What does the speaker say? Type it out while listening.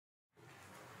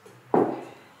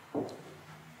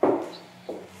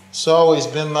It's always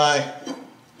been my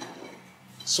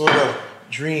sort of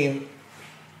dream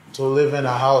to live in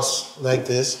a house like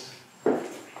this.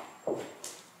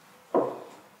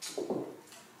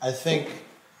 I think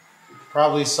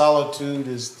probably solitude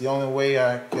is the only way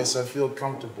I guess I feel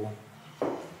comfortable.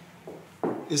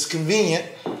 It's convenient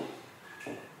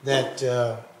that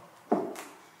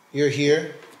you're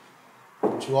here,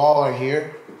 that you all are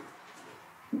here,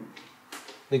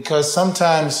 because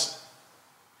sometimes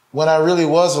when I really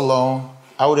was alone,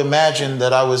 I would imagine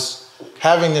that I was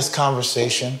having this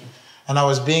conversation and I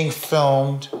was being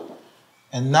filmed,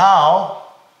 and now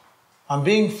I'm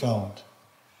being filmed.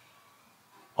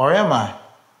 Or am I?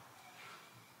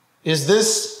 Is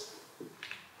this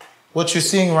what you're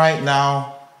seeing right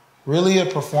now really a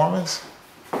performance?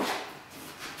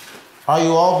 Are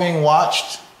you all being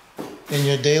watched in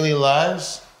your daily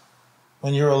lives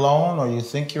when you're alone or you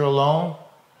think you're alone?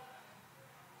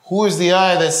 Who is the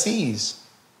eye that sees?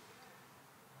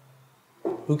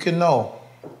 Who can know?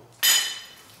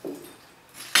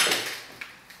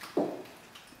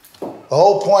 The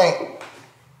whole point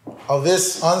of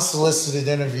this unsolicited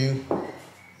interview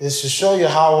is to show you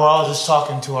how we're all just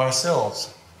talking to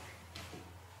ourselves.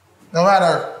 No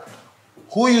matter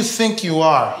who you think you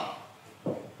are,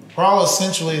 we're all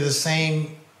essentially the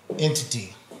same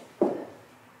entity.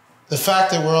 The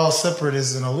fact that we're all separate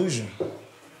is an illusion.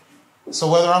 So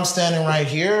whether I'm standing right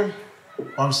here,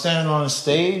 or I'm standing on a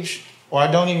stage, or I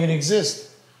don't even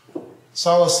exist, it's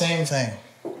all the same thing.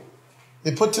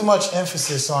 They put too much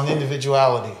emphasis on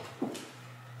individuality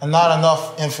and not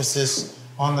enough emphasis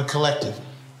on the collective.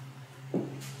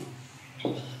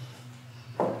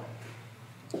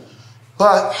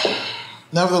 But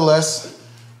nevertheless,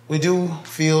 we do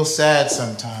feel sad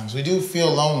sometimes. We do feel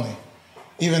lonely,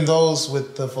 even those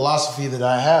with the philosophy that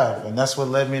I have. And that's what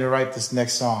led me to write this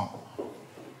next song.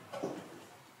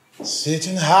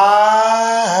 Sitting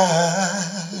high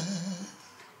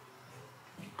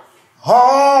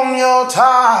on your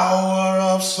tower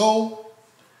of soul,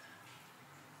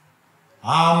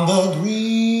 I'm the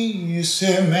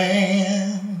greasy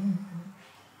man,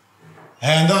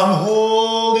 and I'm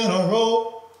holding a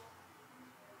rope.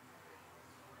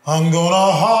 I'm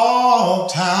gonna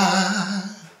hog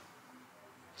tie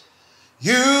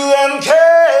you and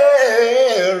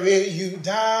carry you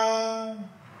down.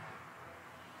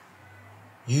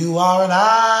 You are an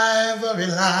ivory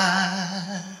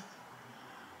line,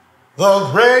 the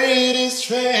greatest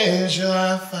treasure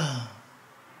I found.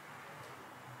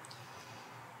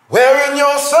 Wearing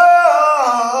your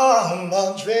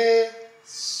summer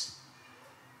dress,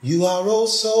 you are oh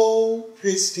so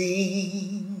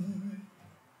pristine.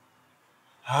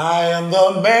 I am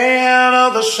the man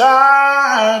of the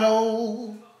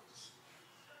shadows,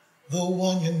 the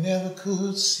one you never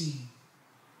could see.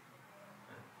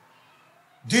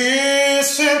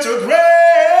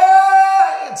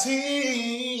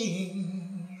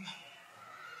 Disintegrating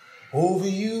over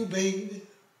you, baby.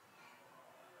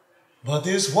 But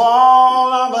this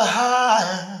wall I'm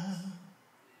behind,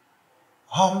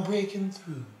 I'm breaking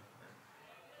through.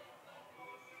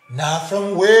 Now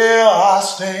from where I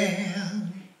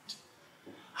stand,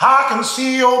 I can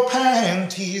see your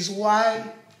panties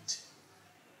white.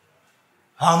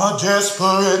 I'm a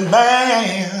desperate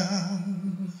man.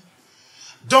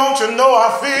 Don't you know I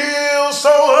feel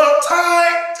so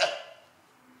uptight?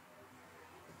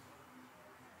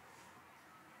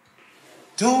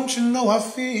 Don't you know I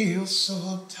feel so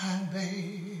uptight,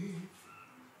 babe?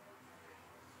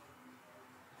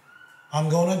 I'm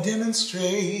gonna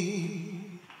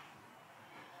demonstrate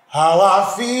how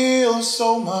I feel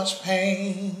so much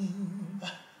pain.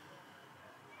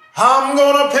 I'm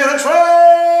gonna penetrate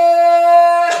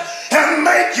and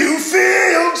make you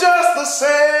feel just the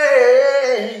same.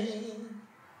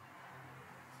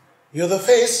 You're the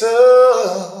face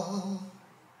of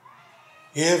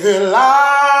every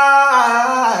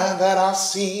lie that I've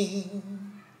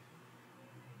seen.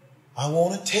 I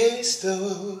want a taste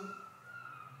of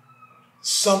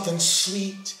something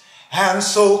sweet and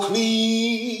so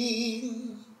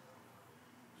clean.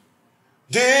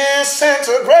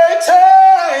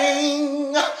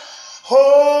 Disintegrating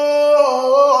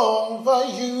over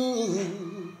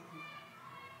you.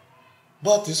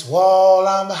 But this wall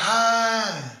I'm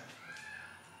behind.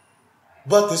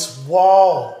 But this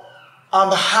wall I'm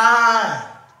behind.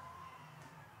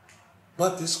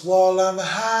 But this wall I'm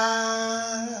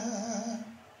behind,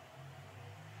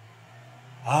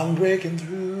 I'm breaking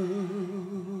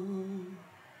through.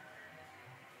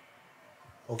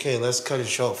 Okay, let's cut it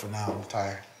short for now. I'm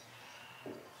tired.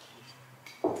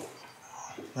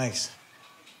 Thanks.